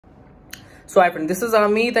So hi friend, this is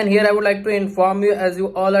Amit and here I would like to inform you, as you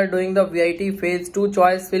all are doing the VITEE phase 2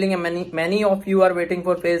 choice filling and many of you are waiting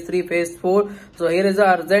for phase 3, phase 4. So here is an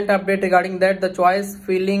urgent update regarding that. The choice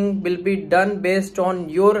filling will be done based on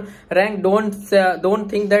your rank. Don't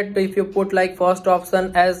think that if you put like first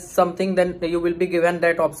option as something, then you will be given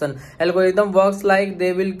that option. Algorithm works like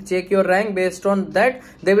they will check your rank, based on that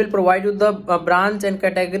they will provide you the branch and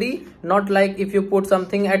category, not like if you put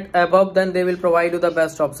something at above, then they will provide you the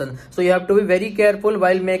best option. So you have to be very careful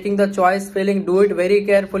while making the choice filling. Do it very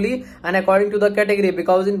carefully and according to the category,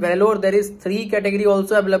 because in Vellore there is 3 category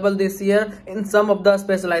also available this year in some of the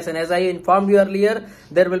specialization. As I informed you earlier,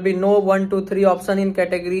 there will be no 1 2 3 option in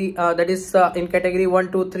category that is in category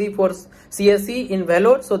 1 2 3 for CSE in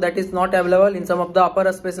Vellore, so that is not available. In some of the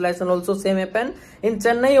upper specialization also same happen. In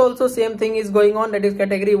Chennai also same thing is going on, that is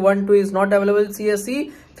category 1 2 is not available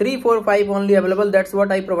CSE, 3 4 5 only available. That's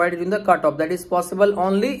what I provided in the cutoff. That is possible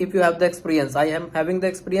only if you have the experience. I am having the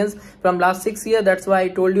experience from last 6 years, that's why I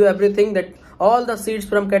told you everything, that all the seats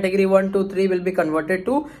from category 1 2 3 will be converted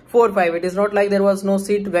to 4 5. It is not like there was no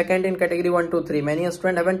seat vacant in category 1 2 3. Many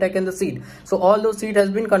students haven't taken the seat, so all those seats has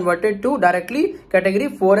been converted to directly category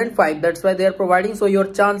 4 and 5. That's why they are providing. So your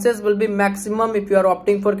chances will be maximum if you are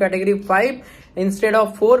opting for category 5 instead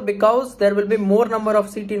of 4, because there will be more number of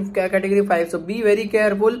seat in category 5. So be very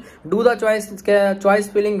careful, do the choice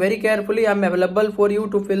filling very carefully. I'm available for you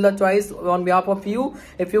to fill the choice on behalf of you.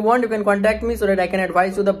 If you want, you can contact me so that I can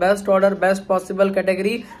advise you the best order, best possible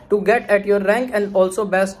category to get at your rank, and also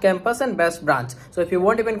best campus and best branch. So if you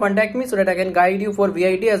want, you can contact me so that I can guide you for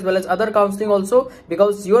VITEE as well as other counseling also,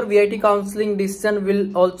 because your VITEE counseling decision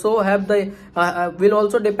will also have the will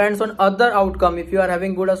also depends on other outcome. If you are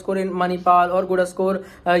having good score in Manipal, or good score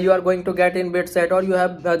you are going to get in BitSet, or you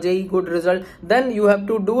have JEE good result, then you have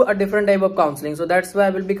to do a different type of counseling. So that's why I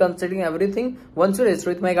will be considering everything once you register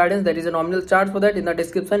with my guidance. There is a nominal charge for that. In the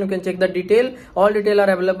description you can check the detail. All detail are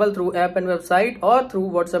available through app and website, or through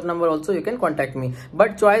WhatsApp number also you can contact me.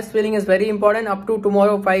 But choice filling is very important. Up to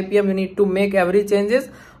tomorrow 5 PM you need to make every changes.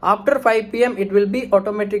 After 5 PM it will be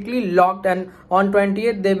automatically locked, and on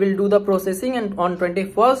 28th they will do the processing, and on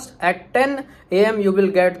 21st at 10 AM you will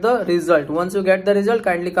get the result. Once you get the result,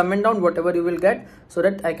 kindly comment down whatever you will get, so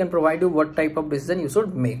that I can provide you what type of decision you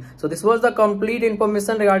should make. So this was the complete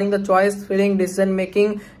information regarding the choice filling, decision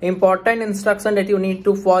making, important instruction that you need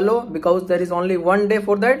to follow, because there is only one day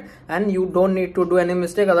for that, and you don't need to do any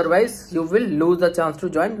mistake, otherwise you will lose the chance to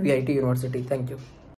join VITEE University. Thank you.